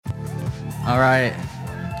All right.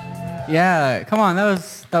 Yeah, come on,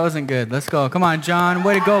 that wasn't good. Let's go. Come on, John.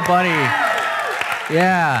 Way to go, buddy.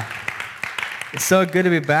 Yeah. It's so good to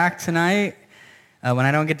be back tonight. When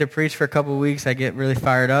I don't get to preach for a couple weeks, I get really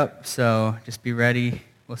fired up, so just be ready.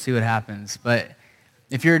 We'll see what happens. But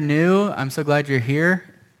if you're new, I'm so glad you're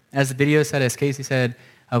here. As the video said, as Casey said,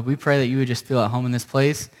 we pray that you would just feel at home in this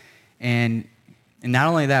place. And not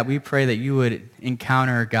only that, we pray that you would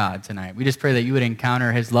encounter God tonight. We just pray that you would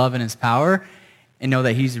encounter his love and his power and know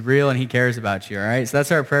that he's real and he cares about you, all right? So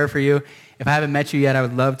that's our prayer for you. If I haven't met you yet, I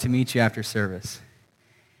would love to meet you after service.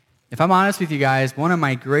 If I'm honest with you guys, one of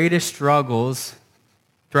my greatest struggles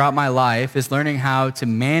throughout my life is learning how to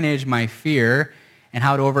manage my fear and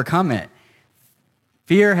how to overcome it.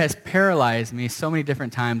 Fear has paralyzed me so many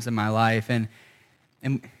different times in my life, and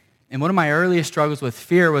one of my earliest struggles with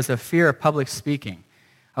fear was a fear of public speaking.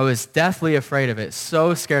 I was deathly afraid of it,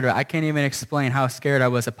 so scared of it. I can't even explain how scared I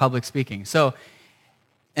was of public speaking. So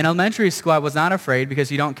in elementary school, I was not afraid because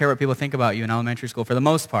you don't care what people think about you in elementary school for the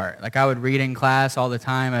most part. Like I would read in class all the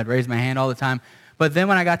time. I'd raise my hand all the time. But then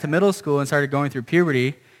when I got to middle school and started going through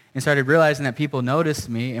puberty and started realizing that people noticed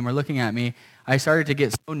me and were looking at me, I started to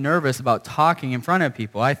get so nervous about talking in front of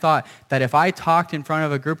people. I thought that if I talked in front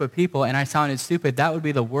of a group of people and I sounded stupid, that would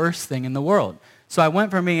be the worst thing in the world. So I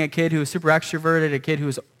went from being a kid who was super extroverted, a kid who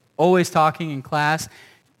was always talking in class,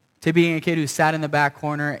 to being a kid who sat in the back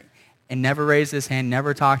corner and never raised his hand,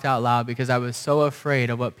 never talked out loud because I was so afraid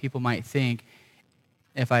of what people might think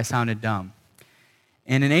if I sounded dumb.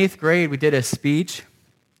 And in 8th grade, we did a speech,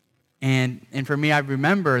 and for me, I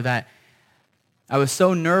remember that I was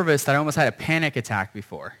so nervous that I almost had a panic attack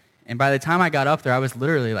before. And by the time I got up there, I was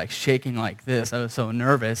literally like shaking like this. I was so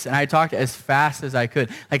nervous. And I talked as fast as I could.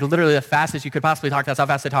 Like literally the fastest you could possibly talk, that's how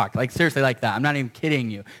fast I talked. Like seriously like that. I'm not even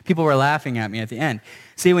kidding you. People were laughing at me at the end.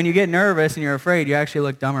 See, when you get nervous and you're afraid, you actually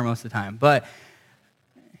look dumber most of the time. But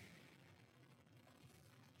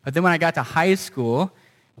then when I got to high school,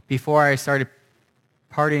 before I started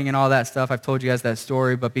partying and all that stuff, I've told you guys that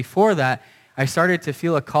story, but before that, I started to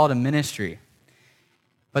feel a call to ministry.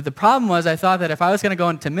 But the problem was I thought that if I was going to go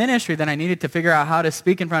into ministry, then I needed to figure out how to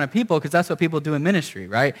speak in front of people because that's what people do in ministry,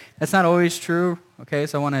 right? That's not always true, okay?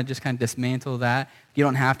 So I want to just kind of dismantle that. You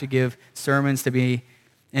don't have to give sermons to be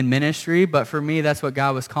in ministry, but for me, that's what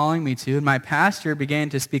God was calling me to. And my pastor began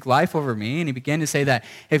to speak life over me, and he began to say that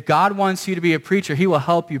if God wants you to be a preacher, he will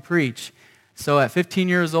help you preach. So at 15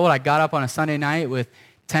 years old, I got up on a Sunday night with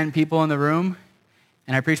 10 people in the room,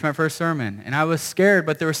 and I preached my first sermon. And I was scared,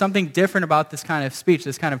 but there was something different about this kind of speech,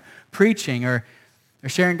 this kind of preaching or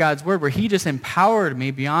sharing God's word, where he just empowered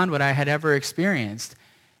me beyond what I had ever experienced.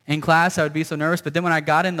 In class, I would be so nervous, but then when I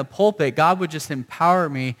got in the pulpit, God would just empower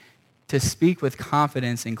me to speak with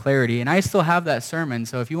confidence and clarity. And I still have that sermon,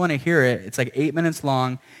 so if you want to hear it, it's like 8 minutes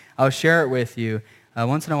long. I'll share it with you.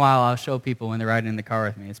 Once in a while, I'll show people when they're riding in the car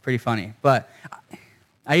with me. It's pretty funny. But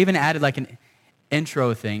I even added like an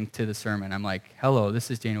intro thing to the sermon. I'm like, hello,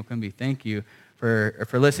 this is Daniel Quimby. Thank you for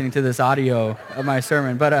listening to this audio of my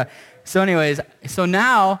sermon. But so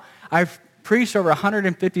now I've preached over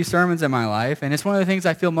 150 sermons in my life, and it's one of the things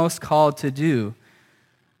I feel most called to do.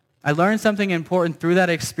 I learned something important through that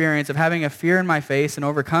experience of having a fear in my face and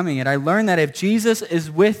overcoming it. I learned that if Jesus is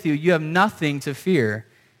with you, you have nothing to fear.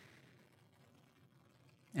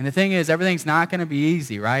 And the thing is, everything's not going to be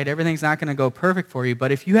easy, right? Everything's not going to go perfect for you.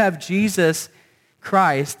 But if you have Jesus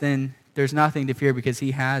Christ, then there's nothing to fear because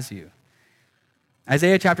he has you.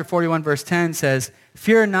 Isaiah chapter 41 verse 10 says,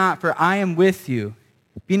 "Fear not, for I am with you.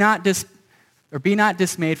 Be not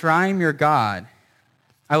dismayed, for I am your God.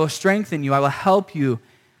 I will strengthen you. I will help you.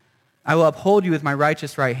 I will uphold you with my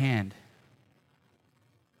righteous right hand."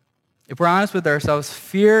 If we're honest with ourselves,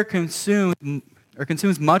 fear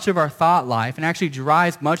consumes much of our thought life and actually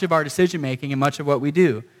drives much of our decision making and much of what we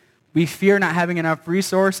do. We fear not having enough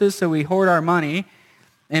resources, so we hoard our money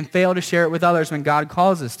and fail to share it with others when God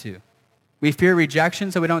calls us to. We fear rejection,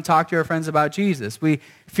 so we don't talk to our friends about Jesus. We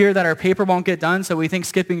fear that our paper won't get done, so we think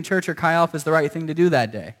skipping church or Chi Alpha is the right thing to do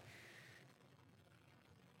that day.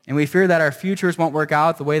 And we fear that our futures won't work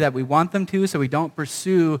out the way that we want them to, so we don't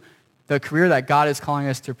pursue the career that God is calling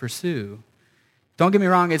us to pursue. Don't get me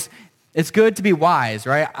wrong, it's good to be wise,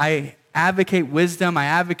 right? I advocate wisdom. I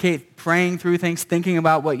advocate praying through things, thinking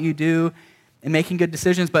about what you do, and making good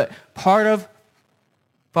decisions. But part of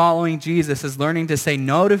following Jesus is learning to say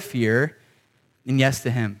no to fear and yes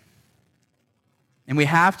to him. And we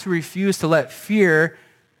have to refuse to let fear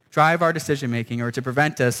drive our decision-making or to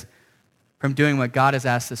prevent us from doing what God has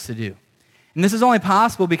asked us to do. And this is only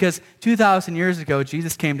possible because 2,000 years ago,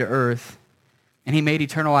 Jesus came to earth and he made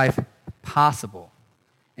eternal life possible.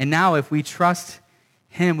 And now if we trust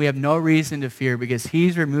him we have no reason to fear because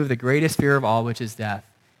he's removed the greatest fear of all, which is death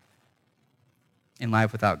in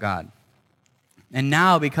life without God. And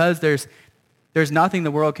now, because there's nothing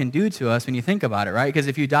the world can do to us when you think about it, right? Because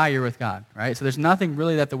if you die, you're with God, right? So there's nothing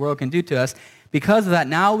really that the world can do to us. Because of that,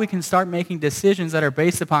 now we can start making decisions that are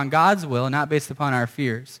based upon God's will and not based upon our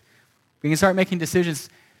fears. We can start making decisions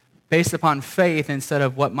based upon faith instead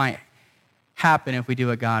of what might happen if we do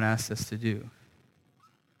what God asks us to do.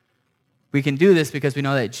 We can do this because we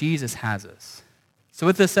know that Jesus has us. So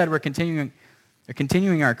with this said, we're continuing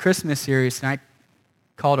our Christmas series tonight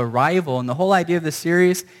called Arrival. And the whole idea of this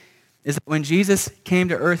series is that when Jesus came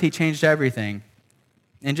to earth, he changed everything.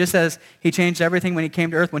 And just as he changed everything when he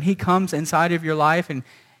came to earth, when he comes inside of your life and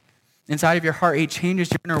inside of your heart, he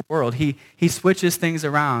changes your inner world. He switches things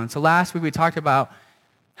around. So last week we talked about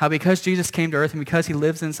how because Jesus came to earth and because he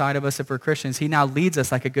lives inside of us if we're Christians, he now leads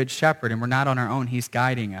us like a good shepherd, and we're not on our own. He's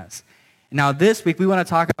guiding us. Now this week we want to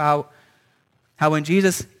talk about how when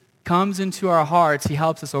Jesus comes into our hearts, he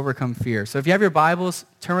helps us overcome fear. So if you have your Bibles,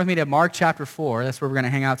 turn with me to Mark chapter 4. That's where we're going to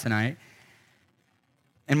hang out tonight.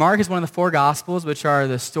 And Mark is one of the 4 Gospels, which are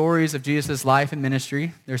the stories of Jesus' life and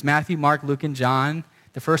ministry. There's Matthew, Mark, Luke, and John,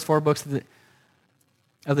 the first 4 books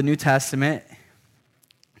of the New Testament.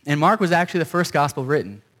 And Mark was actually the first gospel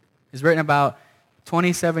written. It was written about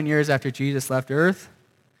 27 years after Jesus left earth.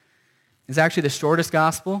 It's actually the shortest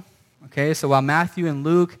gospel. Okay, so while Matthew and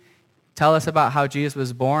Luke tell us about how Jesus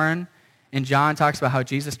was born, and John talks about how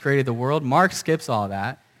Jesus created the world, Mark skips all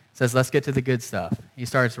that, says, let's get to the good stuff. He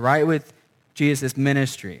starts right with Jesus'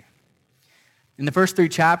 ministry. In the first 3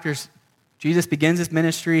 chapters, Jesus begins his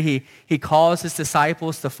ministry. He calls his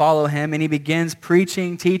disciples to follow him, and he begins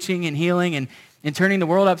preaching, teaching, and healing, and turning the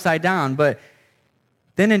world upside down. But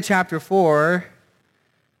then in chapter 4,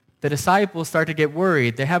 the disciples start to get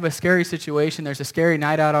worried. They have a scary situation. There's a scary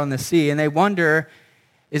night out on the sea, and they wonder,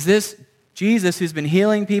 is this Jesus who's been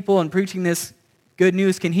healing people and preaching this good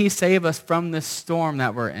news, can he save us from this storm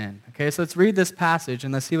that we're in? Okay, so let's read this passage,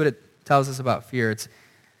 and let's see what it tells us about fear.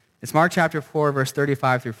 It's Mark chapter 4, verse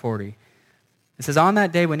 35 through 40. It says, on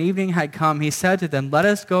that day when evening had come, he said to them, let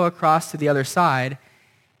us go across to the other side.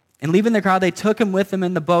 And leaving the crowd, they took him with them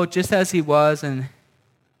in the boat just as he was, and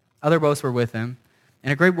other boats were with him.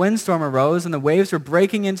 And a great windstorm arose, and the waves were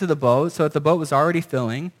breaking into the boat, so that the boat was already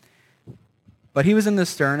filling. But he was in the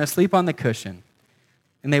stern, asleep on the cushion.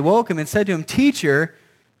 And they woke him and said to him, Teacher,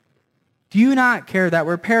 do you not care that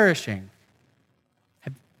we're perishing?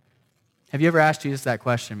 Have you ever asked Jesus that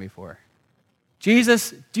question before?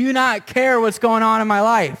 Jesus, do you not care what's going on in my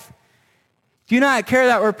life? Do you not care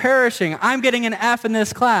that we're perishing? I'm getting an F in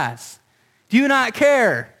this class. Do you not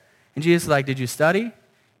care? And Jesus is like, did you study?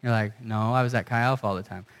 You're like, no, I was at Chi Alpha all the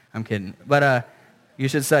time. I'm kidding. But you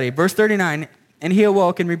should study. Verse 39, and he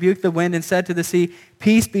awoke and rebuked the wind and said to the sea,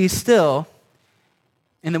 peace, be still.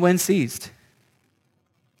 And the wind ceased.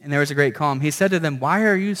 And there was a great calm. He said to them, why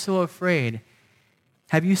are you so afraid?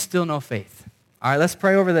 Have you still no faith? All right, let's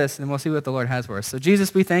pray over this, and we'll see what the Lord has for us. So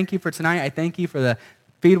Jesus, we thank you for tonight. I thank you for the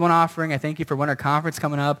Feed One offering. I thank you for Winter Conference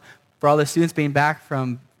coming up, for all the students being back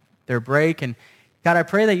from their break. And God, I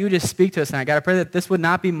pray that you just speak to us tonight. God, I pray that this would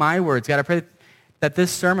not be my words. God, I pray that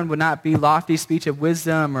this sermon would not be lofty speech of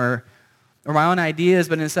wisdom or my own ideas,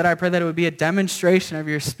 but instead I pray that it would be a demonstration of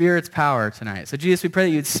your Spirit's power tonight. So Jesus, we pray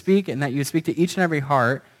that you'd speak and that you'd speak to each and every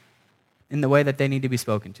heart in the way that they need to be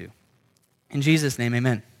spoken to. In Jesus' name,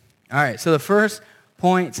 amen. All right, so the first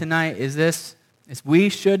point tonight is this, is we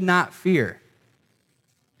should not fear.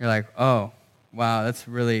 You're like, oh, wow, that's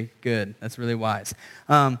really good. That's really wise.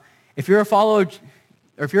 If you're a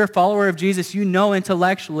follower of Jesus, you know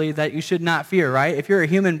intellectually that you should not fear, right? If you're a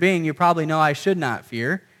human being, you probably know I should not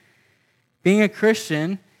fear. Being a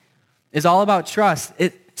Christian is all about trust.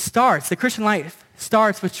 The Christian life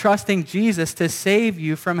starts with trusting Jesus to save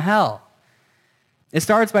you from hell. It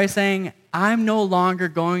starts by saying, I'm no longer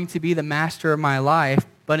going to be the master of my life,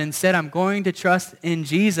 but instead I'm going to trust in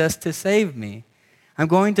Jesus to save me. I'm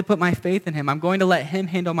going to put my faith in him. I'm going to let him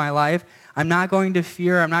handle my life. I'm not going to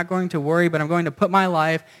fear. I'm not going to worry, but I'm going to put my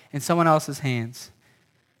life in someone else's hands.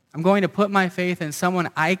 I'm going to put my faith in someone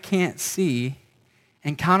I can't see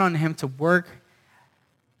and count on him to work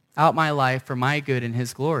out my life for my good and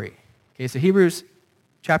his glory. Okay, so Hebrews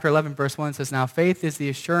chapter 11, verse 1 says, now faith is the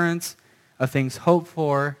assurance of things hoped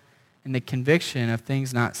for and the conviction of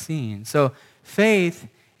things not seen. So faith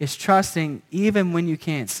is trusting even when you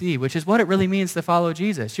can't see, which is what it really means to follow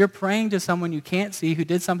Jesus. You're praying to someone you can't see who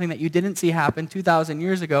did something that you didn't see happen 2,000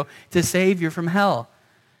 years ago to save you from hell.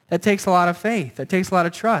 That takes a lot of faith. That takes a lot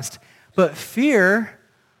of trust. But fear,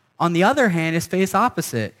 on the other hand, is faith's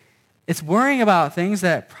opposite. It's worrying about things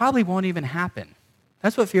that probably won't even happen.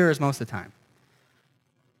 That's what fear is most of the time.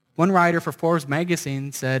 One writer for Forbes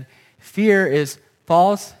magazine said, fear is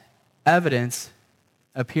false evidence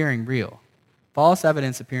appearing real. False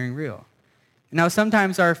evidence appearing real. Now,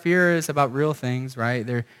 sometimes our fear is about real things, right?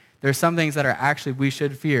 There's some things that are actually we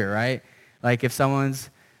should fear, right? Like if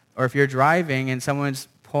you're driving and someone's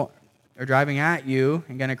driving at you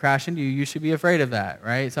and going to crash into you, you should be afraid of that,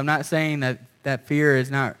 right? So I'm not saying that fear is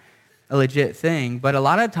not a legit thing, but a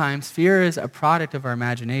lot of times fear is a product of our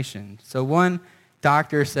imagination. So one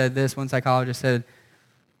doctor said this, one psychologist said,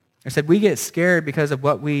 we get scared because of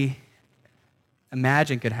what we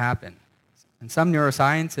imagine could happen. And some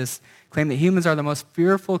neuroscientists claim that humans are the most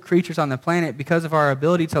fearful creatures on the planet because of our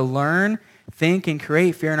ability to learn, think, and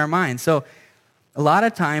create fear in our minds. So a lot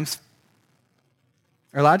of times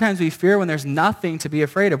we fear when there's nothing to be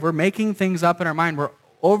afraid of. We're making things up in our mind. We're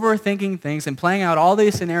overthinking things and playing out all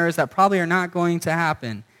these scenarios that probably are not going to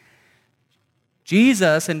happen.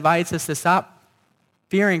 Jesus invites us to stop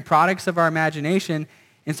fearing products of our imagination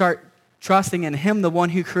and start trusting in him, the one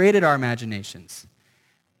who created our imaginations.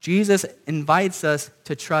 Jesus invites us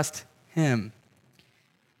to trust him.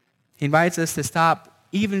 He invites us to stop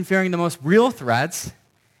even fearing the most real threats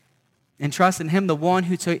and trust in him, the one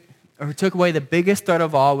who took away the biggest threat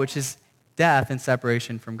of all, which is death and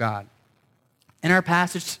separation from God. In our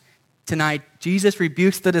passage tonight, Jesus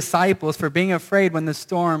rebukes the disciples for being afraid when the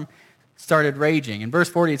storm started raging. In verse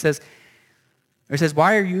 40, it says,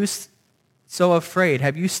 why are you so afraid?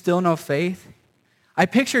 Have you still no faith? I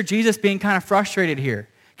picture Jesus being kind of frustrated here.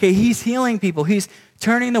 Okay, he's healing people. He's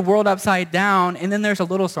turning the world upside down, and then there's a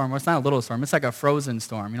little storm. Well, it's not a little storm. It's like a Frozen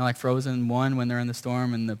storm. You know, like Frozen 1 when they're in the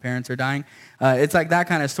storm and the parents are dying. It's like that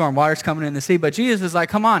kind of storm. Water's coming in the sea. But Jesus is like,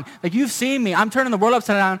 come on. Like, you've seen me. I'm turning the world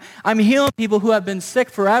upside down. I'm healing people who have been sick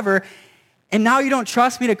forever. And now you don't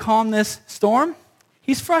trust me to calm this storm?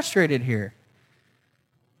 He's frustrated here.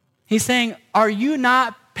 He's saying, are you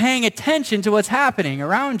not paying attention to what's happening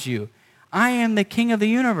around you? I am the King of the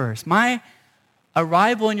universe. My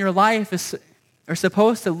arrival in your life are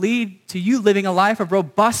supposed to lead to you living a life of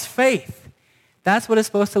robust faith. That's what it's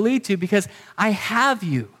supposed to lead to because I have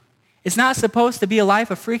you. It's not supposed to be a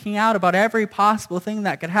life of freaking out about every possible thing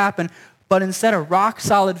that could happen, but instead a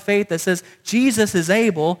rock-solid faith that says Jesus is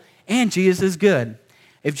able and Jesus is good.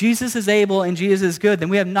 If Jesus is able and Jesus is good, then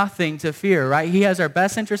we have nothing to fear, right? He has our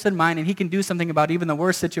best interest in mind and he can do something about even the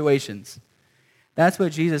worst situations. That's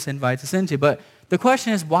what Jesus invites us into. But the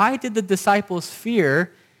question is, why did the disciples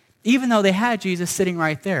fear even though they had Jesus sitting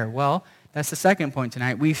right there? Well, that's the second point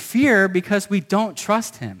tonight. We fear because we don't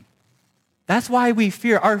trust him. That's why we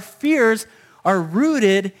fear. Our fears are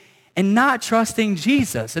rooted in not trusting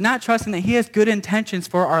Jesus and not trusting that he has good intentions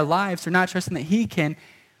for our lives or not trusting that he can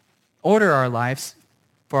order our lives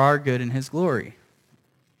for our good and his glory.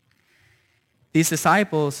 These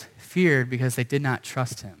disciples feared because they did not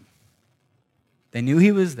trust him. They knew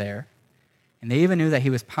he was there, and they even knew that he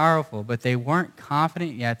was powerful, but they weren't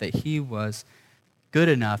confident yet that he was good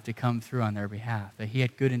enough to come through on their behalf, that he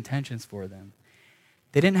had good intentions for them.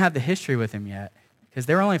 They didn't have the history with him yet, because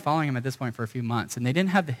they were only following him at this point for a few months, and they didn't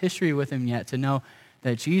have the history with him yet to know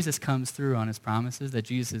that Jesus comes through on his promises, that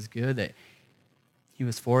Jesus is good, that he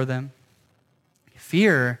was for them.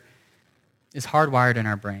 Fear is hardwired in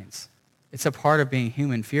our brains. It's a part of being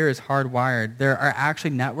human. Fear is hardwired. There are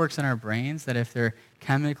actually networks in our brains that if they're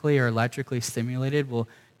chemically or electrically stimulated will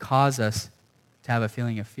cause us to have a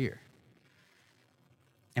feeling of fear.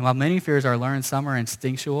 And while many fears are learned, some are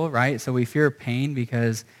instinctual, right? So we fear pain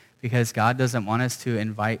because God doesn't want us to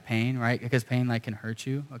invite pain, right? Because pain can hurt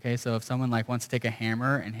you, okay? So if someone wants to take a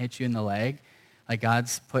hammer and hit you in the leg,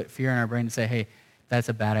 God's put fear in our brain to say, hey, that's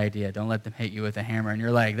a bad idea. Don't let them hit you with a hammer in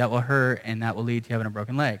your leg. That will hurt and that will lead to you having a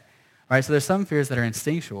broken leg. Right, so there's some fears that are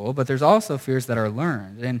instinctual, but there's also fears that are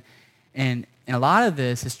learned. And a lot of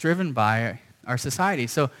this is driven by our society.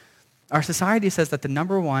 So our society says that the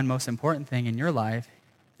number one most important thing in your life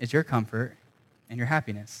is your comfort and your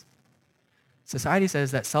happiness. Society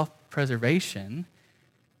says that self-preservation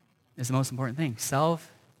is the most important thing.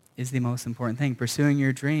 Self is the most important thing. Pursuing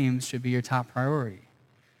your dreams should be your top priority.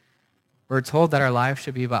 We're told that our life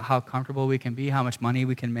should be about how comfortable we can be, how much money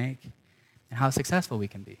we can make, and how successful we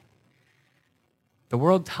can be. The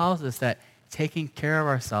world tells us that taking care of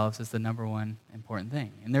ourselves is the number one important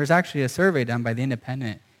thing. And there's actually a survey done by The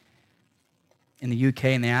Independent in the UK,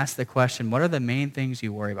 and they asked the question, what are the main things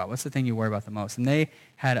you worry about? What's the thing you worry about the most? And they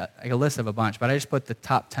had a list of a bunch, but I just put the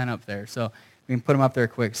top 10 up there. So we can put them up there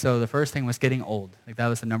quick. So the first thing was getting old. That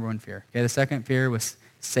was the number one fear. Okay, the second fear was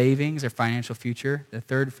savings or financial future. The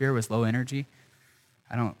third fear was low energy.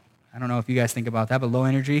 I don't I don't know if you guys think about that, but low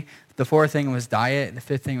energy. The fourth thing was diet. The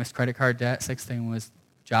fifth thing was credit card debt. Sixth thing was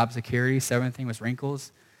job security. Seventh thing was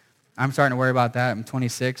wrinkles. I'm starting to worry about that. I'm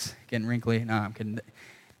 26, getting wrinkly. No, I'm kidding.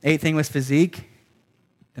 Eighth thing was physique.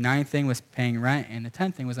 The ninth thing was paying rent. And the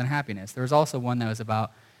 10th thing was unhappiness. There was also one that was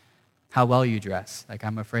about how well you dress. Like,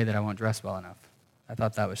 I'm afraid that I won't dress well enough. I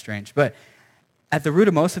thought that was strange. But at the root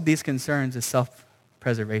of most of these concerns is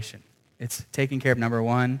self-preservation. It's taking care of number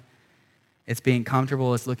one. It's being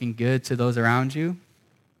comfortable. It's looking good to those around you.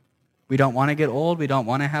 We don't want to get old. We don't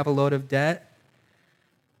want to have a load of debt.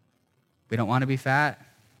 We don't want to be fat.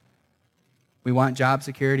 We want job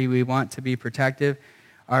security. We want to be protected.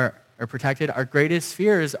 Our greatest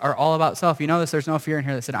fears are all about self. You notice there's no fear in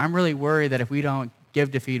here that said, I'm really worried that if we don't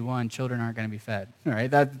give to feed one, children aren't going to be fed. All right?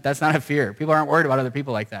 That's not a fear. People aren't worried about other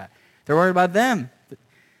people like that. They're worried about them.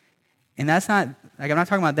 And that's not, like, I'm not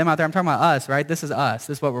talking about them out there. I'm talking about us, right? This is us.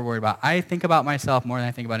 This is what we're worried about. I think about myself more than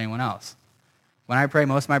I think about anyone else. When I pray,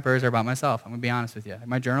 most of my prayers are about myself. I'm going to be honest with you.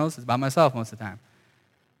 My journals, it's about myself most of the time.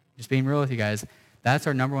 Just being real with you guys. That's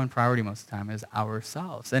our number one priority most of the time, is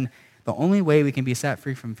ourselves. And the only way we can be set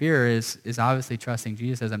free from fear is obviously trusting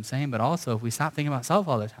Jesus, as I'm saying, but also if we stop thinking about self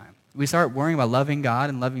all the time. We start worrying about loving God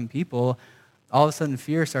and loving people, all of a sudden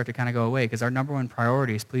fear starts to kind of go away, because our number one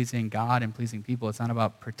priority is pleasing God and pleasing people. It's not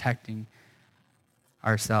about protecting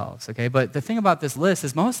ourselves, okay? But the thing about this list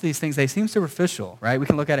is most of these things, they seem superficial, right? We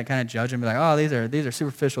can look at it, kind of judge and be like, oh, these are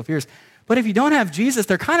superficial fears. But if you don't have Jesus,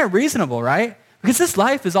 they're kind of reasonable, right? Because this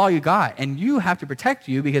life is all you got, and you have to protect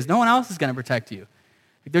you because no one else is going to protect you.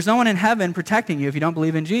 There's no one in heaven protecting you if you don't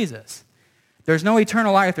believe in Jesus. There's no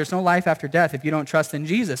eternal life. There's no life after death if you don't trust in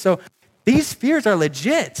Jesus. So these fears are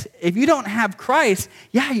legit. If you don't have Christ,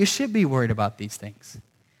 yeah, you should be worried about these things.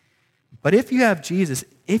 But if you have Jesus,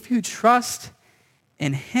 if you trust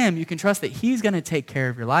in him, you can trust that he's going to take care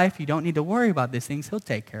of your life. You don't need to worry about these things. He'll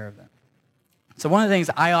take care of them. So one of the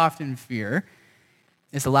things I often fear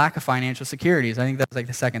is the lack of financial securities. I think that's like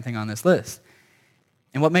the second thing on this list.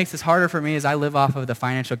 And what makes this harder for me is I live off of the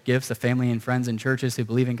financial gifts of family and friends and churches who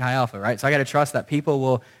believe in Chi Alpha, right? So I got to trust that people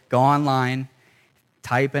will go online,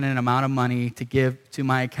 type in an amount of money to give to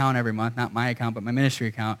my account every month, not my account, but my ministry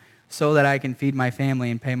account, so that I can feed my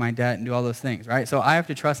family and pay my debt and do all those things, right? So I have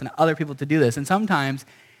to trust in other people to do this. And sometimes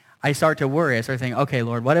I start to worry. I start thinking, okay,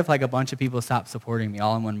 Lord, what if like a bunch of people stop supporting me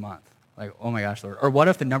all in 1 month? Like, oh my gosh, Lord. Or what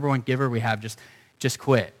if the number one giver we have just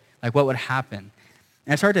quit? Like, what would happen?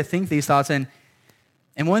 And I start to think these thoughts, and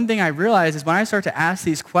one thing I realize is when I start to ask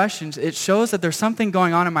these questions, it shows that there's something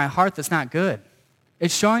going on in my heart that's not good.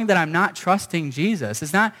 It's showing that I'm not trusting Jesus.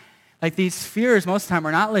 It's not, like, these fears most of the time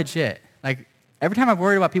are not legit. Like, every time I've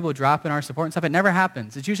worried about people dropping our support and stuff, it never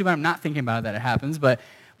happens. It's usually when I'm not thinking about it that it happens. But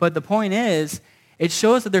the point is, it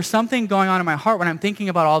shows that there's something going on in my heart when I'm thinking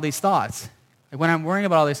about all these thoughts. Like, when I'm worrying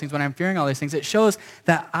about all these things, when I'm fearing all these things, it shows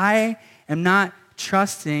that I am not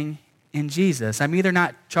trusting in Jesus. I'm either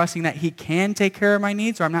not trusting that he can take care of my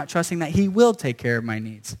needs, or I'm not trusting that he will take care of my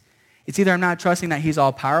needs. It's either I'm not trusting that he's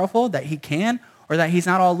all powerful, that he can, or that he's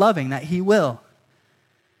not all loving, that he will.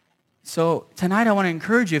 So tonight I want to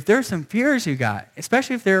encourage you, if there's some fears you got,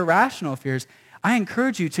 especially if they're irrational fears, I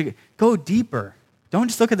encourage you to go deeper. Don't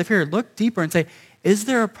just look at the fear. Look deeper and say, is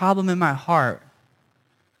there a problem in my heart?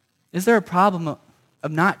 Is there a problem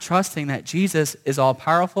of not trusting that Jesus is all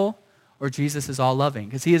powerful or Jesus is all loving?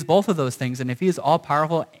 Because he is both of those things, and if he is all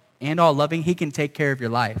powerful and all loving, he can take care of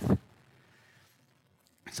your life.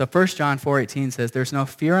 So 1 John 4:18 says, there's no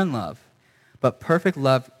fear in love, but perfect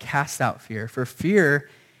love casts out fear. For fear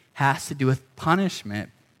has to do with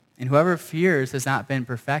punishment, and whoever fears has not been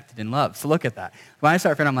perfected in love. So look at that. When I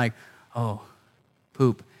start fearing, I'm like, oh,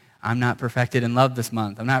 poop. I'm not perfected in love this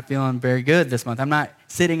month. I'm not feeling very good this month. I'm not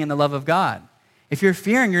sitting in the love of God. If you're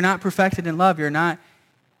fearing, you're not perfected in love. You're not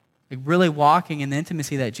really walking in the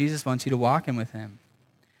intimacy that Jesus wants you to walk in with him.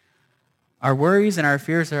 Our worries and our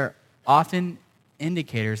fears are often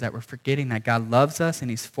indicators that we're forgetting that God loves us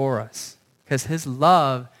and he's for us, because his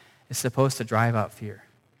love is supposed to drive out fear.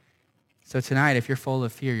 So tonight, if you're full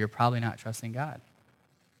of fear, you're probably not trusting God.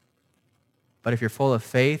 But if you're full of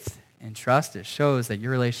faith and trust, it shows that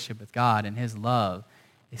your relationship with God and his love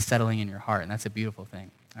is settling in your heart, and that's a beautiful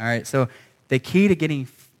thing. All right, so the key to getting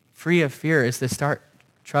free of fear is to start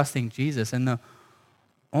trusting Jesus, and the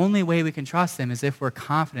only way we can trust him is if we're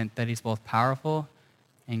confident that he's both powerful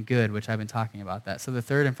and good, which I've been talking about that. So the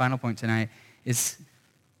third and final point tonight is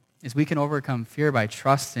we can overcome fear by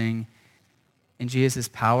trusting in Jesus'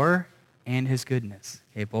 power and his goodness.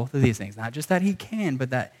 Okay, both of these things. Not just that he can,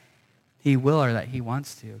 but that he will or that he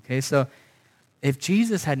wants to. Okay, so if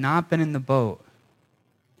Jesus had not been in the boat,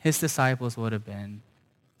 his disciples would have been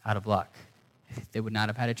out of luck. they would not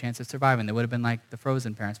have had a chance of surviving. They would have been like the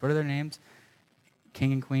Frozen parents. What are their names?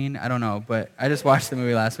 King and Queen? I don't know, but I just watched the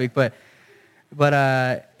movie last week. But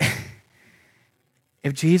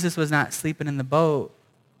if Jesus was not sleeping in the boat,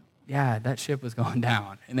 yeah, that ship was going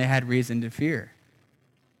down, and they had reason to fear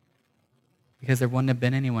because there wouldn't have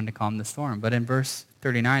been anyone to calm the storm. But in verse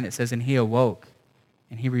 39, it says, "And he awoke,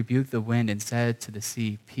 and he rebuked the wind and said to the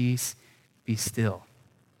sea, 'Peace, be still.'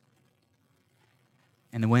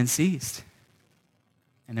 And the wind ceased,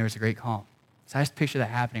 and there was a great calm." So I just picture that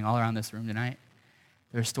happening all around this room tonight.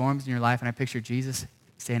 There are storms in your life, and I picture Jesus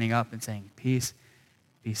standing up and saying, "Peace,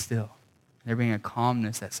 be still." And there being a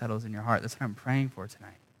calmness that settles in your heart. That's what I'm praying for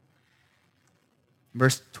tonight.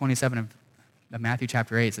 Verse 27 of Matthew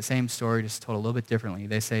chapter 8, it's the same story, just told a little bit differently.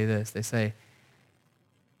 They say this, they say,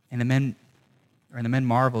 and the men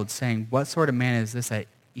marveled, saying, "What sort of man is this that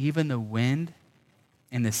even the wind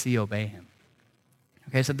and the sea obey him?"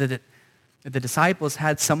 Okay, so the disciples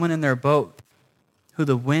had someone in their boat who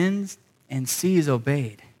the winds and seas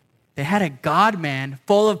obeyed. They had a God-man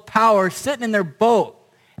full of power sitting in their boat.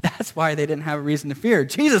 That's why they didn't have a reason to fear.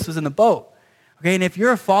 Jesus was in the boat. Okay, and if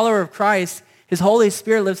you're a follower of Christ, his Holy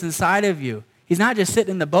Spirit lives inside of you. He's not just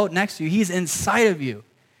sitting in the boat next to you. He's inside of you.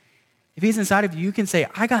 If he's inside of you, you can say,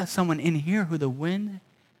 "I got someone in here who the wind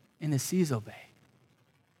and the seas obey.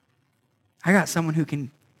 I got someone who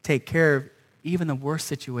can take care of even the worst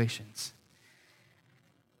situations."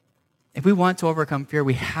 If we want to overcome fear,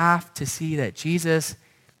 we have to see that Jesus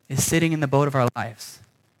is sitting in the boat of our lives.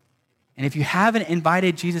 And if you haven't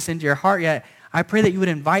invited Jesus into your heart yet, I pray that you would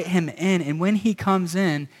invite him in. And when he comes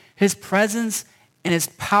in, his presence and his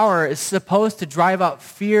power is supposed to drive out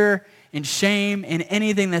fear and shame and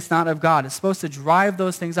anything that's not of God. It's supposed to drive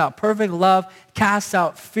those things out. Perfect love casts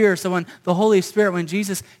out fear. So when the Holy Spirit, when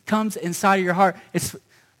Jesus comes inside of your heart,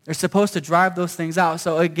 they're supposed to drive those things out.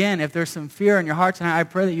 So again, if there's some fear in your heart tonight, I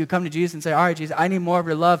pray that you come to Jesus and say, "All right, Jesus, I need more of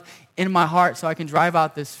your love in my heart so I can drive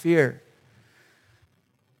out this fear."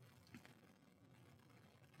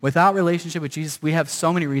 Without relationship with Jesus, we have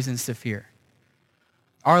so many reasons to fear.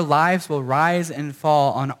 Our lives will rise and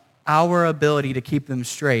fall on our ability to keep them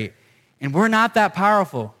straight. And we're not that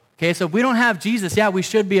powerful. Okay, so if we don't have Jesus, yeah, we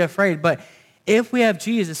should be afraid. But if we have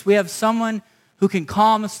Jesus, we have someone who can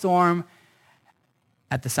calm a storm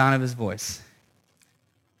at the sound of his voice.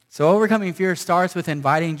 So overcoming fear starts with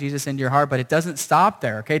inviting Jesus into your heart, but it doesn't stop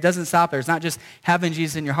there, okay? It doesn't stop there. It's not just having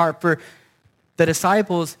Jesus in your heart. For the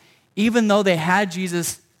disciples, even though they had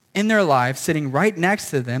Jesus in their lives sitting right next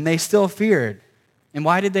to them, they still feared. And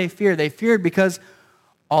why did they fear? They feared because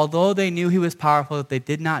although they knew he was powerful, they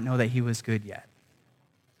did not know that he was good yet.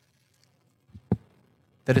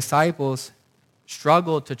 The disciples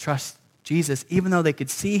struggled to trust Jesus even though they could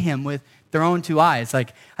see him with their own two eyes.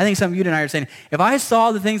 Like, I think some of you tonight are saying, if I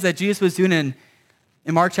saw the things that Jesus was doing in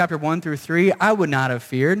Mark chapter 1 through 3, I would not have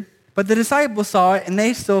feared. But the disciples saw it and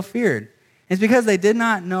they still feared. It's because they did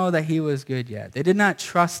not know that he was good yet. They did not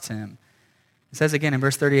trust him. It says again in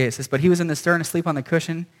verse 38, it says, "But he was in the stern asleep on the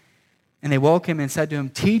cushion, and they woke him and said to him,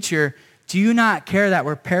 'Teacher, do you not care that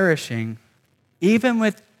we're perishing?'" Even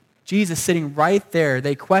with Jesus sitting right there,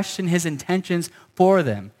 they questioned his intentions for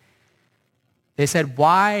them. They said,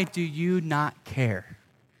 "Why do you not care?"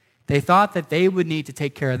 They thought that they would need to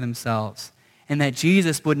take care of themselves and that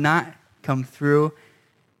Jesus would not come through.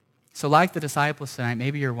 So like the disciples tonight,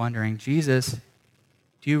 maybe you're wondering, Jesus,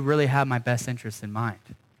 do you really have my best interest in mind?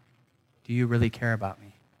 Do you really care about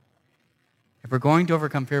me? If we're going to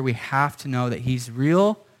overcome fear, we have to know that he's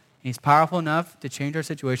real and he's powerful enough to change our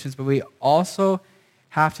situations, but we also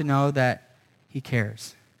have to know that he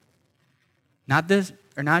cares. Not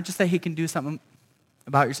just that he can do something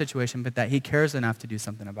about your situation, but that he cares enough to do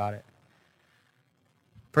something about it.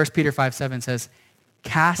 1 Peter 5:7 says,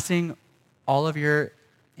 "Casting all of your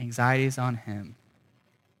anxieties on him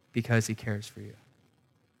because he cares for you."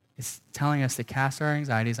 It's telling us to cast our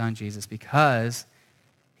anxieties on Jesus because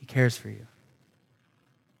he cares for you.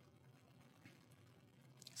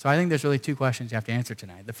 So I think there's really two questions you have to answer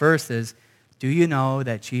tonight. The first is, do you know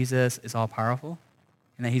that Jesus is all-powerful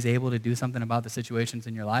and that he's able to do something about the situations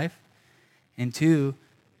in your life? And two,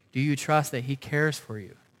 do you trust that he cares for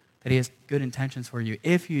you, that he has good intentions for you?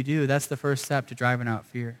 If you do, that's the first step to driving out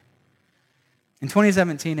fear. In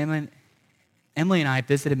 2017, Emily and I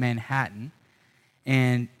visited Manhattan,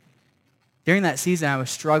 and during that season, I was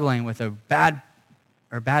struggling with a bad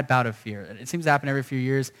bout of fear. It seems to happen every few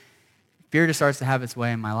years. Fear just starts to have its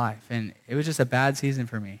way in my life, and it was just a bad season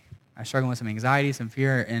for me. I was struggling with some anxiety, some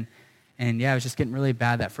fear, and yeah, it was just getting really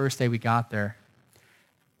bad that first day we got there.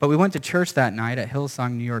 But we went to church that night at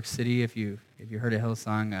Hillsong, New York City. If you heard of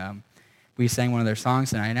Hillsong, we sang one of their songs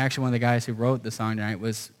tonight. And actually one of the guys who wrote the song tonight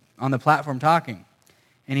was on the platform talking.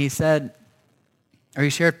 And he said, or he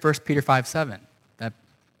shared 1 Peter 5:7, that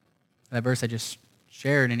verse I just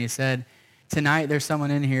shared. And he said, tonight there's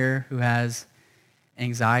someone in here who has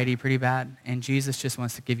anxiety pretty bad, and Jesus just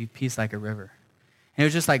wants to give you peace like a river. And it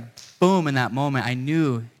was just like, boom, in that moment, I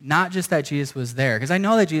knew not just that Jesus was there, because I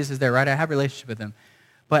know that Jesus is there, right? I have a relationship with him.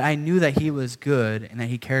 But I knew that he was good and that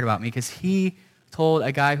he cared about me, because he told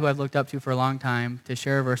a guy who I've looked up to for a long time to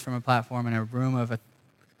share a verse from a platform in a room of a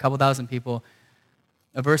couple thousand people,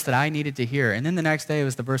 a verse that I needed to hear. And then the next day, it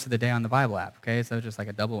was the verse of the day on the Bible app, okay? So it was just like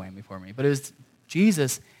a double whammy for me. But it was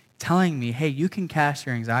Jesus telling me, hey, you can cast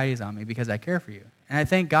your anxieties on me because I care for you. And I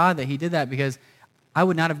thank God that he did that, because I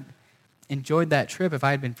would not have enjoyed that trip if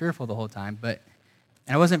I had been fearful the whole time. And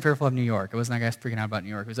I wasn't fearful of New York. It wasn't like I was freaking out about New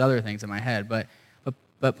York. It was other things in my head.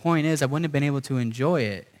 But point is, I wouldn't have been able to enjoy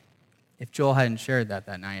it if Joel hadn't shared that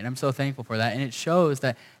night. And I'm so thankful for that. And it shows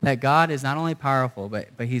that God is not only powerful, but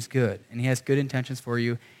he's good. And he has good intentions for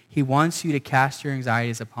you. He wants you to cast your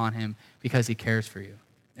anxieties upon him because he cares for you.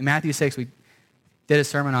 In Matthew 6, we did a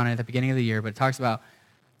sermon on it at the beginning of the year, but it talks about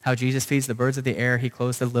how Jesus feeds the birds of the air. He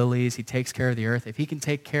clothes the lilies. He takes care of the earth. If he can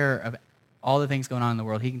take care of all the things going on in the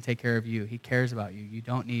world, he can take care of you. He cares about you. You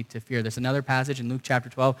don't need to fear. There's another passage in Luke chapter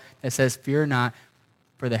 12 that says, fear not,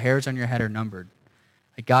 for the hairs on your head are numbered.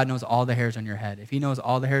 Like God knows all the hairs on your head. If he knows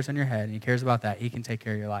all the hairs on your head and he cares about that, he can take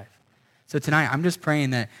care of your life. So tonight, I'm just praying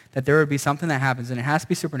that there would be something that happens, and it has to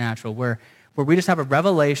be supernatural, where we just have a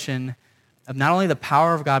revelation of not only the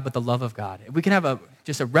power of God, but the love of God. If we can have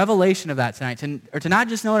just a revelation of that tonight, to not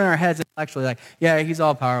just know it in our heads intellectually, like, yeah, he's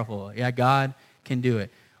all powerful. Yeah, God can do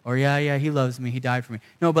it. Or yeah, he loves me. He died for me.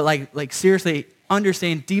 No, but like seriously,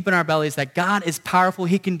 understand deep in our bellies that God is powerful.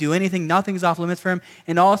 He can do anything. Nothing's off limits for him.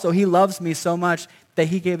 And also, he loves me so much that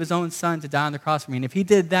he gave his own son to die on the cross for me. And if he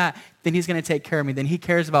did that, then he's going to take care of me. Then he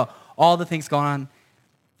cares about all the things going on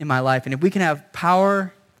in my life. And if we can have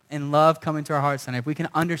power and love come into our hearts tonight, if we can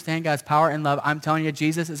understand God's power and love, I'm telling you,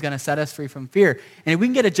 Jesus is going to set us free from fear. And if we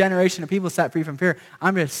can get a generation of people set free from fear,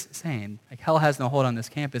 I'm just saying, like, hell has no hold on this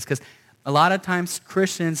campus, because a lot of times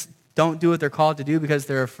Christians don't do what they're called to do because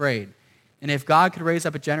they're afraid. And if God could raise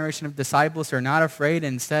up a generation of disciples who are not afraid,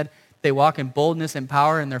 and instead they walk in boldness and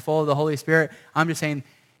power and they're full of the Holy Spirit, I'm just saying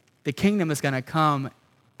the kingdom is going to come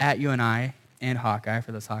at you and I, and Hawkeye,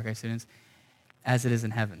 for those Hawkeye students, as it is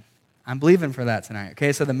in heaven. I'm believing for that tonight.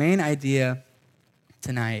 Okay, so the main idea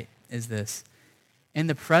tonight is this. In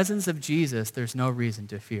the presence of Jesus, there's no reason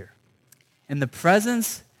to fear. In the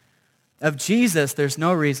presence of Jesus, there's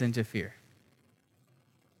no reason to fear.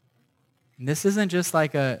 And this isn't just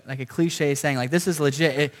like a cliche saying, like, this is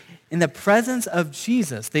legit. In the presence of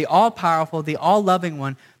Jesus, the all-powerful, the all-loving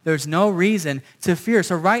one, there's no reason to fear.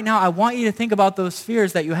 So right now, I want you to think about those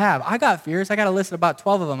fears that you have. I got fears. I got a list of about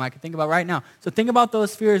 12 of them I can think about right now. So think about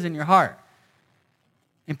those fears in your heart.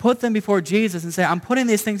 And put them before Jesus and say, I'm putting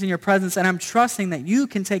these things in your presence, and I'm trusting that you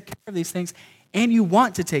can take care of these things, and you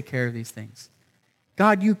want to take care of these things.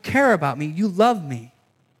 God, you care about me. You love me.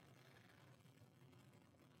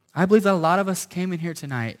 I believe that a lot of us came in here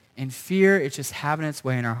tonight, and fear is just having its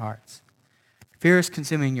way in our hearts. Fear is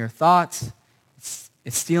consuming your thoughts.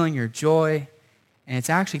 It's stealing your joy, and it's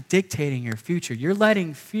actually dictating your future. You're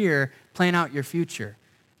letting fear plan out your future.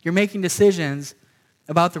 You're making decisions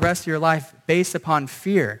about the rest of your life based upon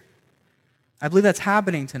fear. I believe that's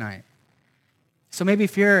happening tonight. So maybe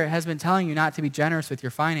fear has been telling you not to be generous with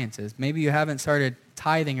your finances. Maybe you haven't started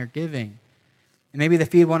tithing or giving. And maybe the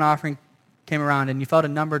Feed One offering came around and you felt a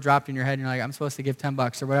number dropped in your head and you're like, I'm supposed to give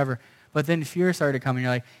 $10 or whatever. But then fear started to come and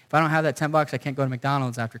you're like, if I don't have that $10, I can't go to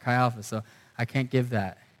McDonald's after Chi Alpha, so I can't give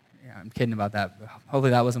that. Yeah, I'm kidding about that.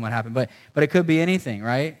 Hopefully that wasn't what happened. But it could be anything,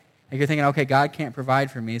 right? Like you're thinking, okay, God can't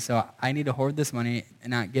provide for me, so I need to hoard this money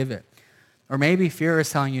and not give it. Or maybe fear is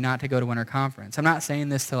telling you not to go to winter conference. I'm not saying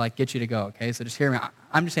this to like get you to go, okay? So just hear me.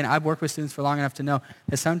 I'm just saying I've worked with students for long enough to know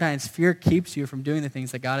that sometimes fear keeps you from doing the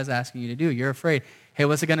things that God is asking you to do. You're afraid. Hey,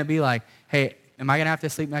 what's it going to be like? Hey, am I going to have to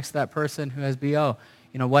sleep next to that person who has BO?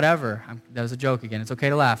 You know, whatever. That was a joke again. It's okay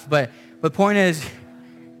to laugh. But point is,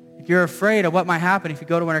 you're afraid of what might happen if you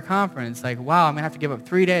go to winter conference. Like, wow, I'm going to have to give up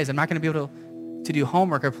 3 days. I'm not going to be able to do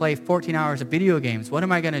homework or play 14 hours of video games. What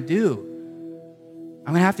am I going to do?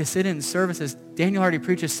 I'm going to have to sit in services. Daniel already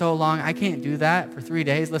preaches so long. I can't do that for 3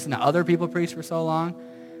 days. Listen to other people preach for so long.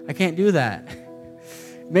 I can't do that.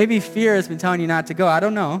 Maybe fear has been telling you not to go. I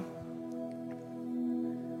don't know.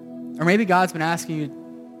 Or maybe God's been asking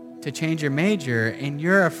you to change your major, and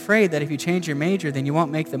you're afraid that if you change your major, then you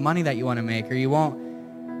won't make the money that you want to make, or you won't.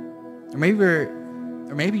 Or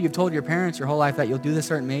maybe you've told your parents your whole life that you'll do this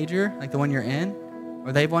certain major, like the one you're in,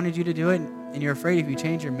 Or they've wanted you to do it, and you're afraid if you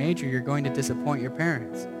change your major, you're going to disappoint your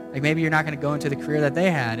parents. Like maybe you're not going to go into the career that they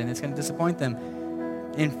had, and it's going to disappoint them.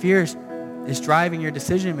 And fear is driving your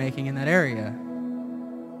decision-making in that area.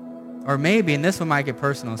 Or maybe, and this one might get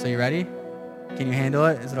personal, so you ready? Can you handle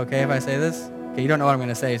it? Is it okay if I say this? Okay, you don't know what I'm going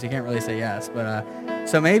to say, so you can't really say yes. But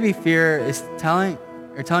so maybe fear is telling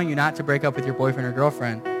you not to break up with your boyfriend or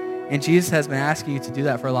girlfriend. And Jesus has been asking you to do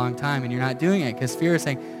that for a long time, and you're not doing it because fear is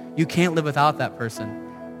saying, you can't live without that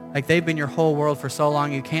person. Like they've been your whole world for so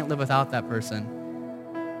long, you can't live without that person.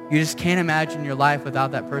 You just can't imagine your life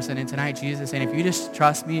without that person. And tonight, Jesus is saying, if you just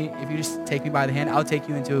trust me, if you just take me by the hand, I'll take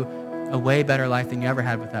you into a way better life than you ever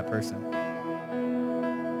had with that person.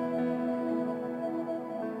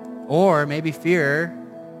 Or maybe fear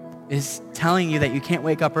is telling you that you can't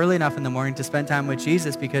wake up early enough in the morning to spend time with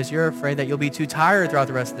Jesus because you're afraid that you'll be too tired throughout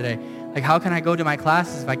the rest of the day. Like, how can I go to my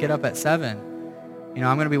classes if I get up at 7? I'm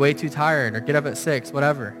going to be way too tired, or get up at 6,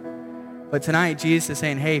 whatever. But tonight, Jesus is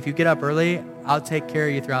saying, hey, if you get up early, I'll take care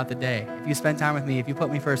of you throughout the day. If you spend time with me, if you put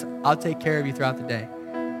me first, I'll take care of you throughout the day.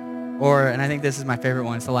 Or, and I think this is my favorite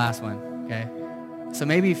one, it's the last one, okay? So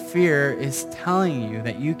maybe fear is telling you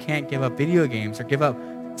that you can't give up video games or give up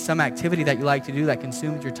some activity that you like to do that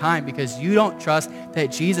consumes your time because you don't trust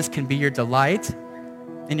that Jesus can be your delight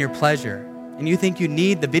and your pleasure. And you think you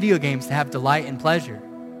need the video games to have delight and pleasure.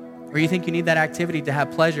 Or you think you need that activity to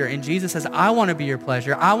have pleasure. And Jesus says, I want to be your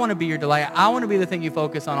pleasure. I want to be your delight. I want to be the thing you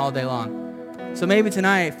focus on all day long. So maybe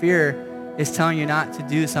tonight, fear is telling you not to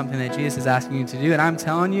do something that Jesus is asking you to do. And I'm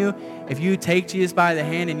telling you, if you take Jesus by the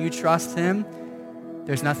hand and you trust him,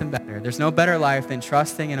 there's nothing better. There's no better life than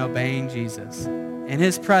trusting and obeying Jesus. In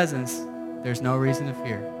his presence, there's no reason to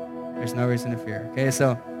fear. There's no reason to fear. Okay,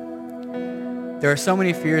 so there are so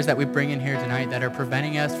many fears that we bring in here tonight that are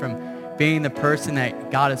preventing us from being the person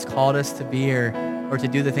that God has called us to be or to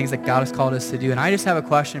do the things that God has called us to do. And I just have a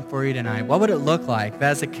question for you tonight. What would it look like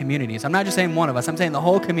as a community? So I'm not just saying one of us. I'm saying the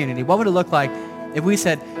whole community. What would it look like if we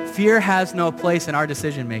said fear has no place in our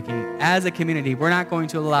decision making? As a community, we're not going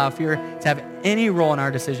to allow fear to have any role in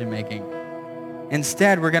our decision making.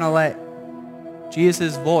 Instead, we're going to let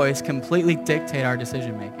Jesus' voice completely dictate our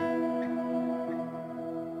decision making.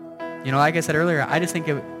 Like I said earlier, I just think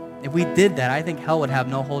if we did that, I think hell would have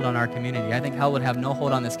no hold on our community. I think hell would have no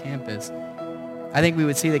hold on this campus. I think we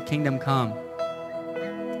would see the kingdom come.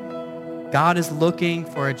 God is looking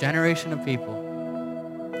for a generation of people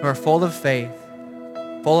who are full of faith,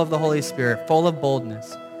 full of the Holy Spirit, full of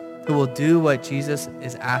boldness, who will do what Jesus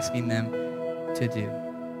is asking them to do.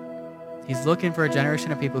 He's looking for a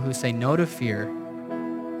generation of people who say no to fear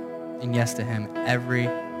and yes to him every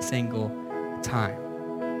single time.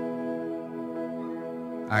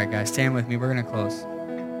 All right, guys, stand with me. We're going to close.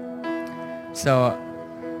 So,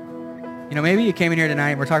 maybe you came in here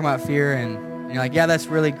tonight and we're talking about fear and you're like, yeah, that's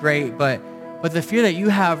really great. But the fear that you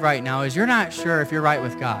have right now is you're not sure if you're right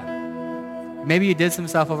with God. Maybe you did some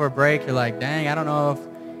stuff over break. You're like, dang, I don't know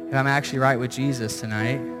if I'm actually right with Jesus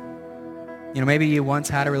tonight. Maybe you once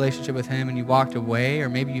had a relationship with him and you walked away, or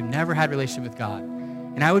maybe you've never had a relationship with God.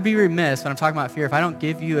 And I would be remiss when I'm talking about fear if I don't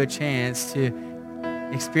give you a chance to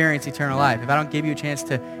experience eternal life, if I don't give you a chance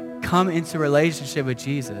to come into a relationship with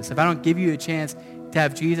Jesus, if I don't give you a chance to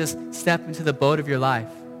have Jesus step into the boat of your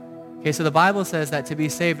life. Okay, so the Bible says that to be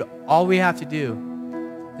saved, all we have to do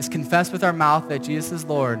is confess with our mouth that Jesus is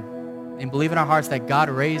Lord and believe in our hearts that God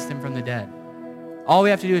raised him from the dead. All we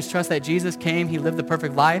have to do is trust that Jesus came, he lived the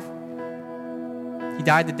perfect life, he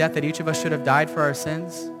died the death that each of us should have died for our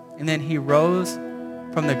sins, and then he rose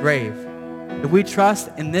from the grave. If we trust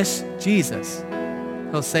in this Jesus,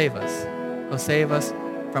 he'll save us. He'll save us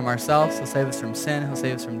from ourselves. He'll save us from sin. He'll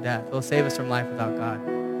save us from death. He'll save us from life without God.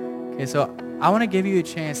 Okay, so I want to give you a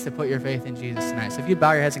chance to put your faith in Jesus tonight. So if you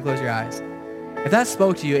bow your heads and close your eyes. If that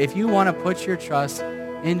spoke to you, if you want to put your trust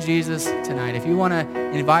in Jesus tonight, if you want to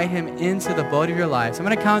invite him into the boat of your life, so I'm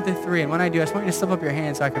going to count to 3. And when I do, I just want you to slip up your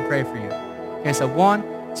hand so I can pray for you. Okay, so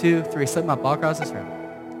 1, 2, 3. Slip them up all across this room.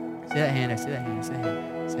 See that hand? I see that hand. I see that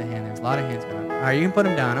hand. I see that hand. There's a lot of hands going up. All right, you can put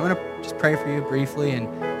them down. I'm going to just pray for you briefly and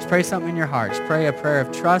just pray something in your heart. Just pray a prayer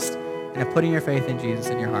of trust and of putting your faith in Jesus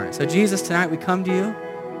in your heart. So Jesus, tonight we come to you.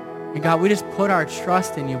 And God, we just put our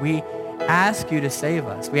trust in you. We ask you to save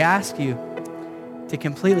us. We ask you to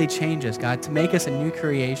completely change us, God, to make us a new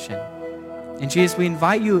creation. And Jesus, we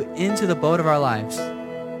invite you into the boat of our lives.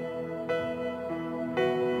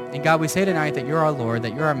 And God, we say tonight that you're our Lord,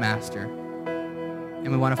 that you're our master, and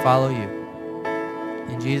we want to follow you.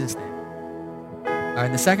 In Jesus' name. All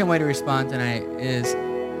right, the second way to respond tonight is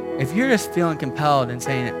if you're just feeling compelled and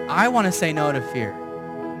saying, I want to say no to fear,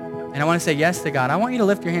 and I want to say yes to God, I want you to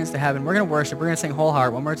lift your hands to heaven. We're going to worship. We're going to sing Whole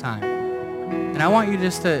Heart one more time. And I want you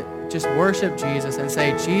just to worship Jesus and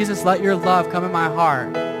say, Jesus, let your love come in my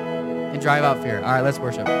heart and drive out fear. All right, let's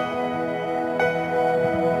worship.